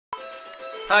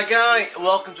Hi guys,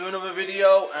 welcome to another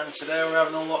video, and today we're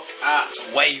having a look at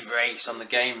Wave Race on the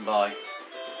Game Boy.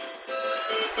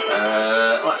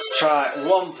 Let's try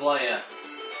one player.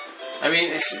 I mean,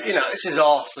 this is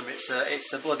awesome. It's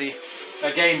a bloody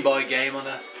Game Boy game on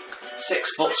a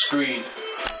 6-foot screen.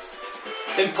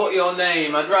 Input your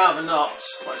name. I'd rather not.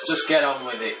 Let's just get on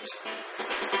with it.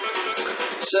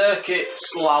 Circuit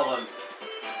Slalom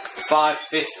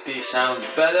 550 sounds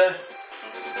better.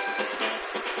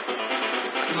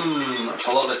 That's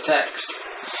a lot of text.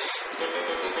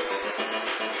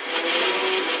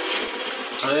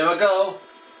 And there we go.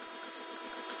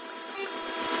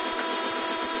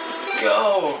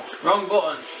 Go! Wrong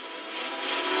button.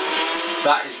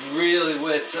 That is really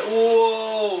weird.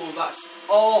 Whoa! That's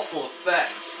awful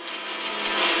effect.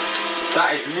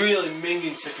 That is really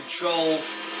minging to control.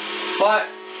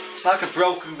 It's like a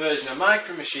broken version of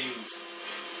Micro Machines.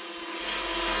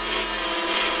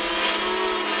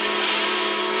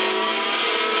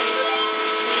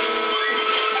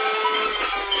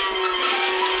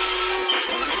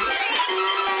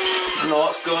 I don't know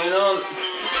what's going on.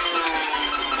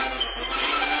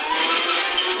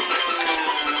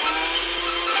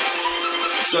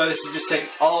 So this is just taking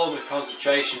all my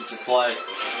concentration to play.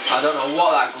 I don't know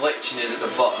what that glitching is at the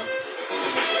bottom.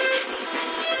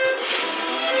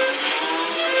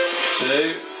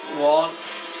 2, 1.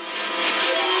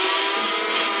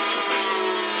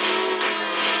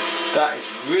 That is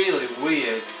really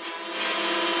weird.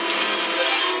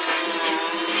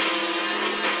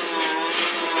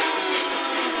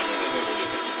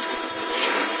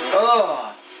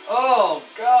 Oh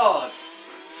God!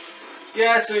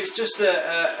 Yeah, so it's just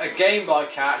a Game Boy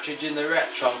cartridge in the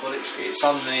Retron, but it's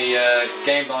on the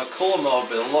Game Boy Color mode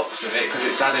by the looks of it, because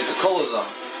it's added the colours on.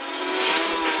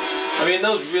 I mean,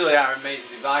 those really are amazing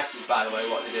devices, by the way,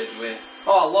 what they did with...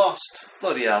 Oh, I lost.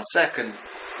 Bloody hell, second.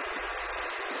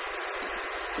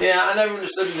 Yeah, I never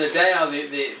understood in the day how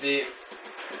the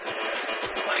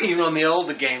even on the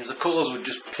older games, the colours would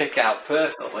just pick out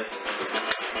perfectly.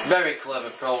 Very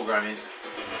clever programming.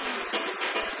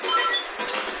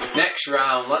 Next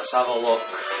round, let's have a look.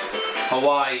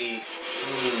 Hawaii.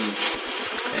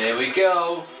 Here we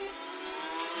go.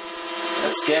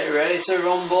 Let's get ready to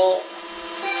rumble.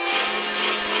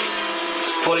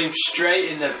 Let's put him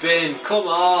straight in the bin. Come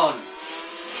on.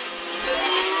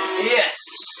 Yes.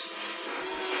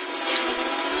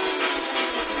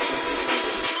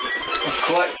 I've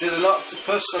collected an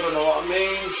octopus. I don't know what it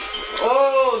means.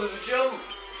 Oh, there's a jump.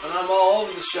 And I'm all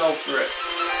over the show for it.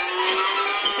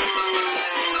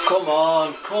 Come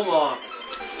on, come on.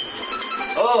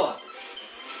 Oh.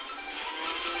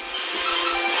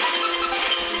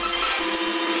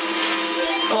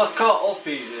 Well, I caught up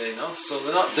easily enough, so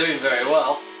they're not doing very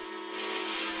well.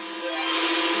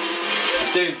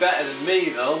 They're doing better than me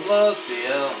though, bloody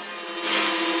hell.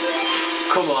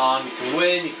 Come on, you can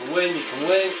win, you can win, you can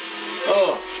win.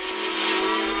 Oh.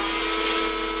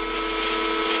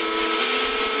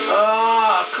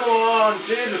 Ah, come on,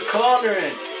 do the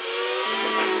cornering.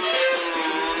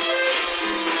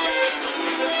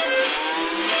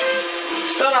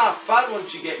 It's not half bad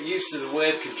once you get used to the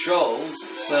weird controls.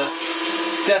 It's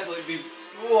definitely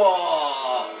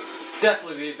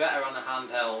be better on a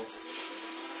handheld.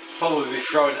 Probably be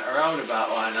throwing it around about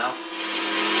by now.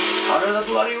 Out of the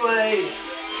bloody way.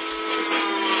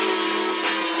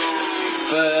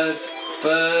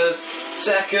 Third,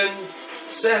 second,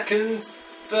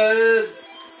 third.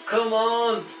 Come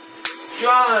on,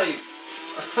 drive.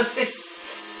 I'm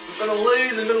gonna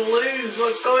lose.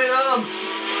 What's going on?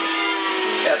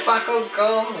 Get back on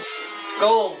course.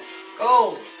 Go.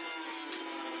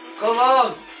 Come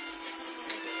on.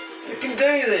 You can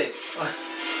do this.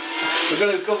 We're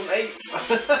gonna come 8th.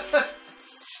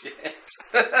 Shit.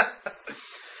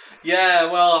 Yeah,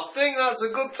 well, I think that's a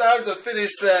good time to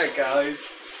finish there, guys.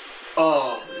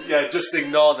 Oh, yeah, just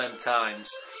ignore them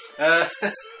times.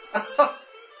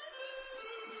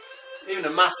 Even the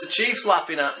Master Chief's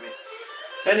laughing at me.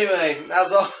 Anyway,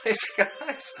 as always,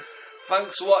 guys,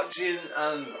 thanks for watching,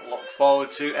 and look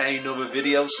forward to another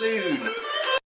video soon.